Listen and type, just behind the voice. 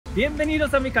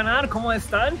Bienvenidos a mi canal, ¿cómo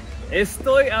están?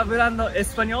 Estoy hablando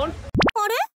español. ¿Por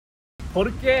qué?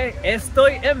 Porque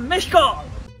estoy en México.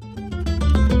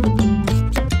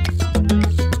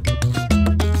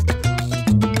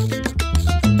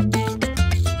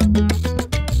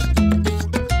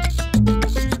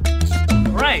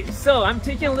 Right, so I'm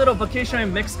taking a little vacation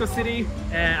in Mexico City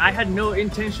and I had no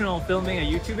intention of filming a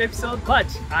YouTube episode, but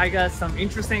I got some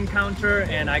interesting encounter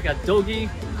and I got dogi,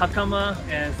 hakama,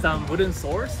 and some wooden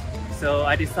swords. So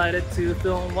I decided to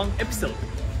film one episode.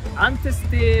 Antes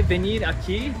de venir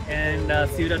aquí en la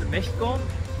Ciudad de México,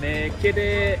 me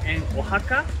quedé en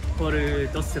Oaxaca por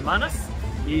 2 semanas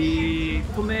y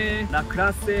tomé la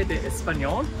clase de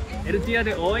español. El día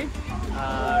de hoy,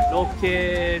 lo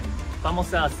que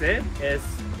vamos a hacer es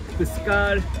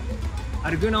buscar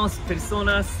algunas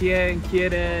personas que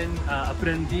quieren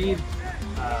aprender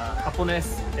japonés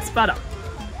Espero.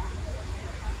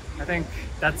 I think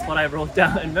that's what I wrote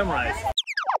down and memorized.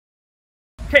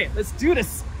 Okay, let's do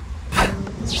this!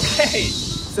 Okay,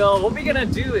 so what we're gonna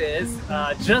do is,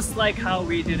 just like how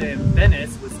we did in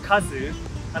Venice with Kazu,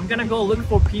 I'm gonna go look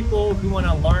for people who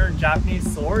wanna learn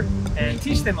Japanese sword and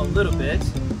teach them a little bit.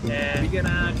 And we're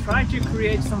gonna try to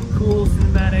create some cool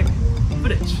cinematic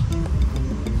footage.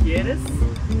 ¿Quieres?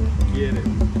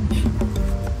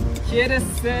 ¿Quieres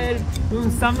ser un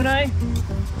samurai?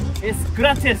 Es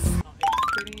gratis!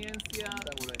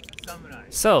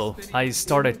 So, I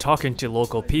started talking to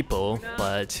local people,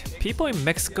 but people in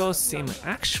Mexico seem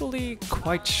actually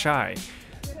quite shy.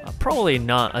 Probably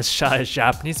not as shy as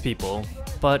Japanese people,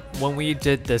 but when we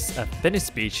did this at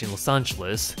Venice Beach in Los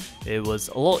Angeles, it was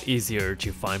a lot easier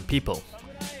to find people.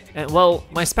 And well,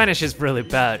 my Spanish is really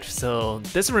bad, so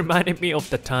this reminded me of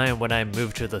the time when I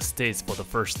moved to the States for the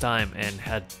first time and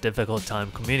had difficult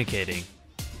time communicating.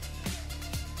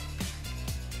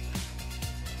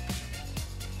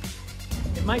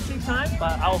 It might take time,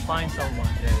 but I'll find someone.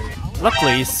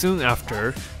 Luckily, soon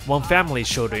after, one family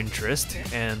showed interest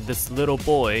and this little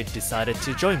boy decided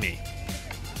to join me.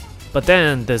 But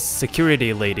then this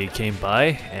security lady came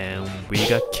by and we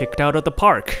got kicked out of the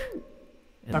park.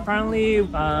 Apparently,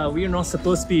 we are not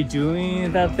supposed to be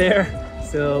doing that there,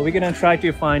 so we're gonna try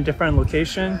to find different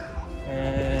location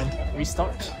and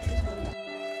restart.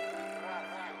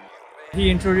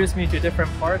 He introduced me to a different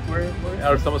park. Where?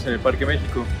 Ahora estamos en el Parque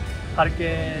México.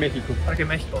 Parque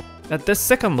México. At this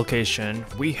second location,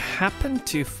 we happened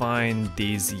to find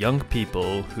these young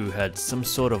people who had some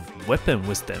sort of weapon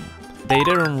with them. They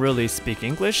didn't really speak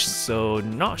English, so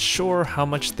not sure how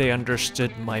much they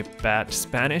understood my bad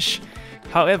Spanish.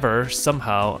 However,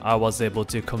 somehow I was able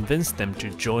to convince them to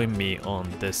join me on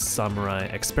this samurai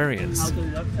experience. How do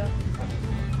you like that?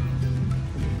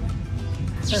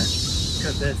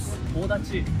 Because it's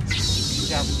odachi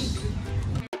Japanese.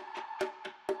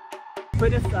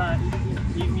 ¿Puedes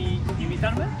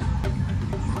imitarme?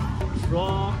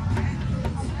 Draw.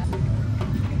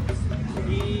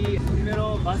 Y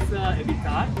primero vas a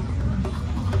evitar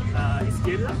la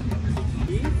izquierda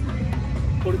y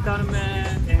cortarme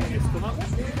en el estómago.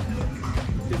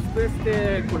 Después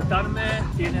de cortarme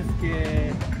tienes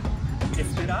que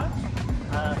esperar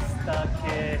hasta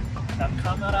que la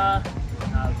cámara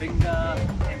venga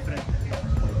enfrente.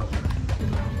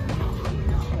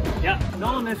 Ya,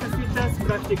 no necesitas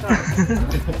practicar.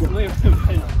 Es muy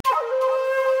bueno.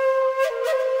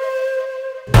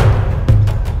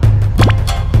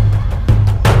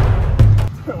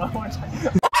 One more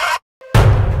time.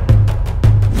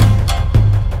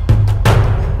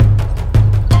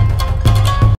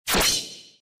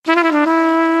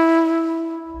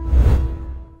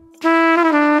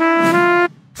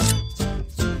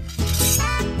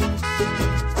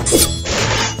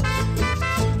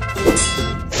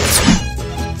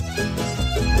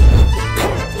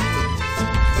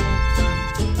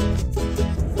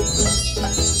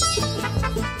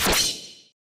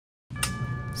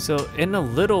 So in a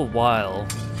little while,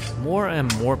 more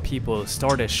and more people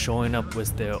started showing up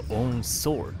with their own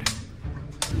sword.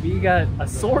 We got a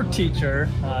sword teacher.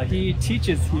 He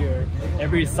teaches here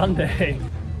every Sunday.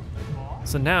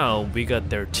 So now we got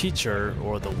their teacher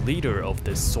or the leader of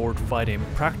this sword fighting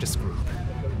practice group.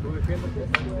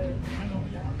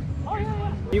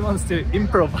 He wants to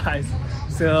improvise,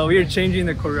 so we're changing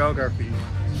the choreography.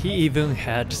 He even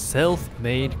had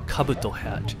self-made kabuto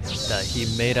hat that he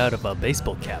made out of a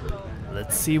baseball cap.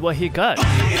 Let's see what he got.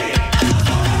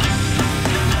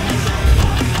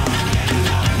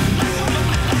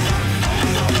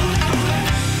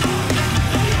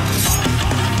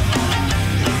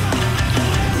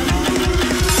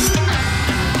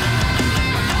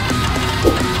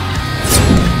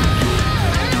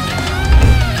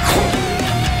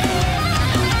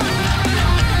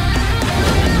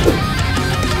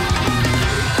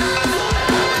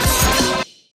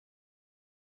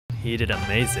 he did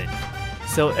amazing.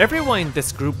 So everyone in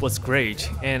this group was great,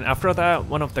 and after that,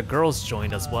 one of the girls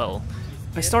joined as well.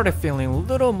 I started feeling a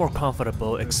little more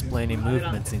comfortable explaining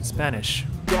movements in Spanish.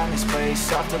 Down this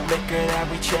place, off the liquor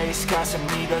that we chase.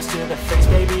 Casamigos to the face,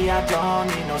 baby, I don't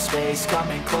need no space.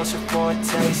 Coming closer for a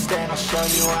taste, and I'll show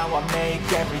you how I make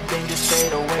everything just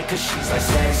fade away. Cause she's like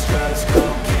sex, drugs,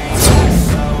 cocaine. She's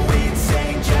so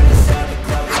insane, jealous of the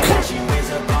clothing that she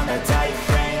wears up on that tight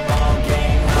frame. All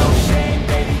game, no shame,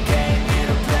 baby, came here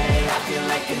to play. I feel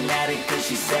like an addict cause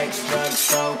she's sex, drugs,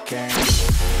 cocaine.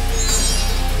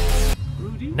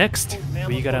 Next,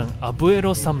 we got an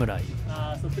abuelo samurai.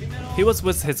 He was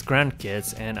with his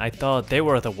grandkids and I thought they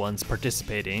were the ones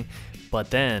participating, but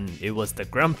then it was the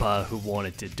grandpa who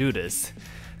wanted to do this.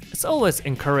 It's always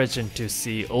encouraging to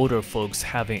see older folks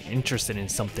having interest in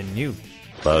something new.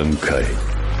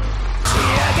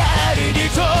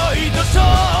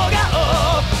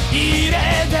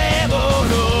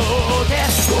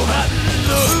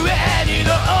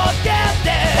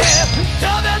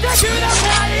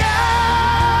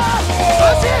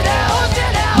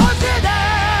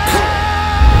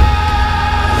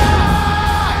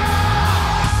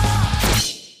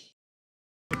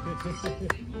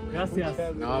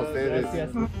 Gracias. No, ustedes. Gracias.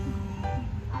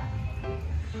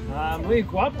 Ah, muy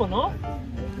guapo, ¿no?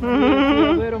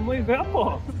 Pero muy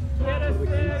guapo. ¿Quieres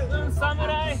ser un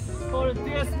samurai por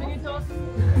 10 minutos?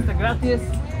 Está gratis.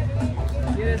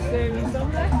 ¿Quieres ser un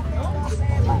samurai?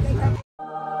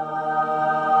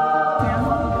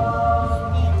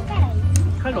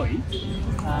 Kaloi.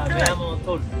 Me llamo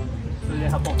Toru. Soy de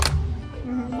Japón.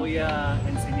 Voy a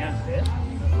enseñarte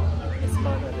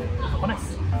espada de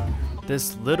japonés.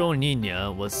 This little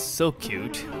Nina was so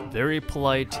cute, very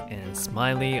polite and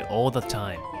smiley all the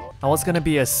time. I was gonna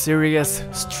be a serious,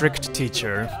 strict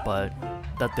teacher, but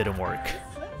that didn't work.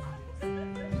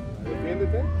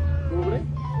 Defiéndete, cubre.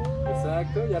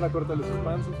 Exacto, ya la córtale sus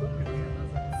manos.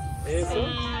 Eso.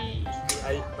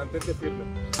 Ahí, mantente firme.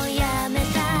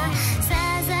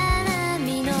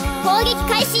 攻撃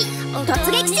開始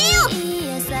突撃せよ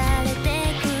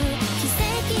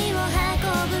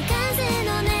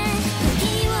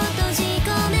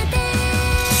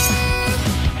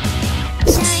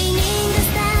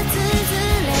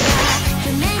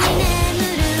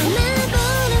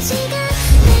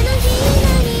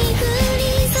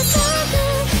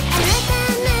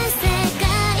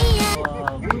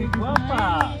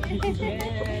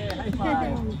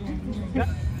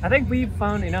I think we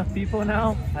found enough people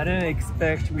now. I didn't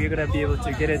expect we were gonna be able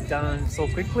to get it done so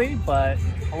quickly, but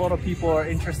a lot of people are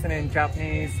interested in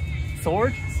Japanese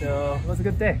sword, so it was a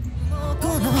good day.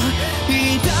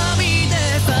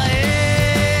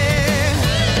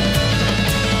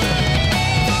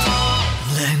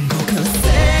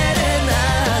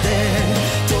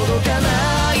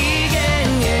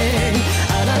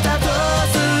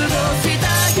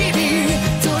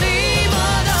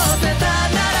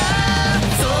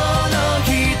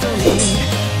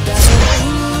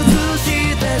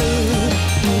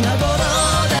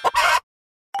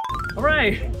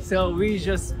 Alright, so we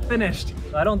just finished.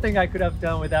 I don't think I could have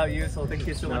done without you, so thank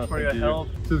you so much for your help.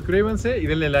 Suscríbanse y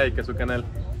denle like a su canal.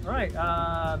 Alright,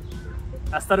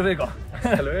 hasta luego.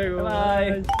 Hasta luego.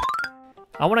 Bye.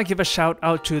 I want to give a shout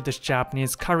out to this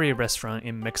Japanese curry restaurant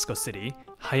in Mexico City,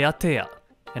 Hayateya,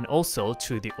 and also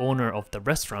to the owner of the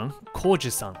restaurant,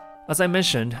 Koji-san. As I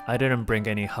mentioned, I didn't bring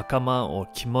any hakama or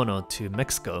kimono to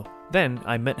Mexico. Then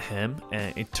I met him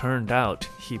and it turned out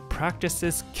he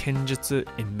practices kenjutsu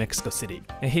in Mexico City,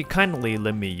 and he kindly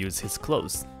let me use his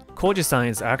clothes. Koji-san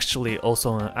is actually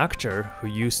also an actor who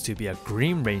used to be a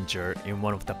Green Ranger in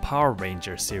one of the Power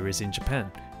Ranger series in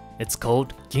Japan. It's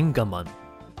called Gingaman.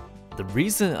 The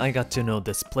reason I got to know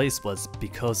this place was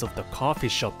because of the coffee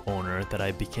shop owner that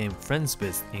I became friends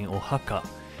with in Oaxaca.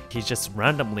 He just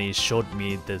randomly showed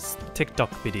me this TikTok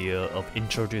video of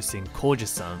introducing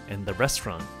Koji-san in the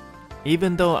restaurant.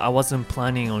 Even though I wasn't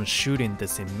planning on shooting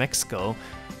this in Mexico,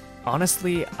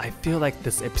 honestly, I feel like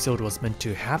this episode was meant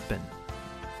to happen.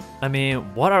 I mean,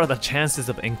 what are the chances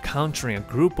of encountering a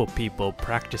group of people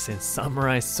practicing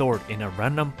samurai sword in a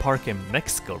random park in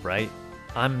Mexico, right?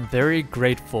 I'm very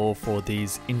grateful for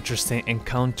these interesting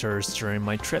encounters during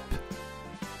my trip.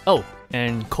 Oh,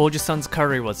 and Koji-san's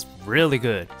curry was really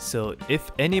good, so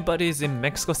if anybody's in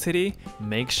Mexico City,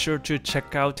 make sure to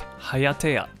check out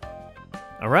Hayateya.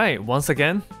 Alright, once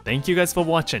again, thank you guys for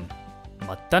watching.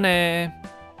 またね